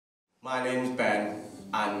My name's Ben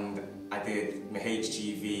and I did my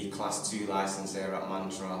HGV Class 2 licence here at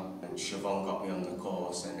Mantra, and Siobhan got me on the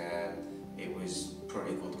course, and it was a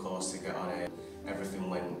pretty good course to get on it. Everything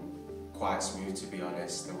went quite smooth, to be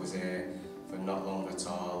honest. I was here for not long at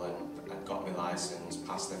all, and I got my licence,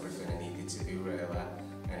 passed everything I needed to do really,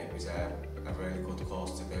 and it was a really good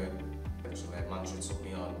course to do. Actually, Mantra took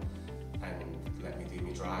me on and let me do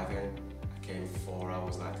my driving. I came for 4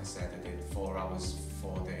 hours, like I said. I did 4 hours,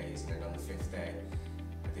 4 days, and then on the 5th day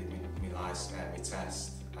I did my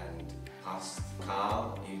test and passed.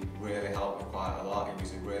 Carl, he really helped me quite a lot. He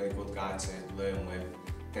was a really good guy to learn with,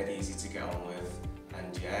 dead easy to get on with,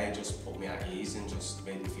 and yeah, he just put me at ease and just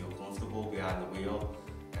made me feel comfortable behind the wheel,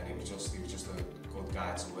 and he was just a good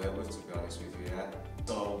guy to work with, to be honest with you, yeah.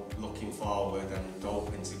 So looking forward and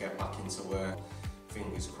hoping to get back into work,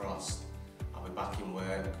 fingers crossed. I'll be back in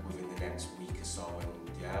work within the next week or so, and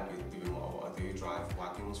yeah, I'll be doing what I do, drive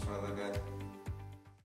wagons for a living.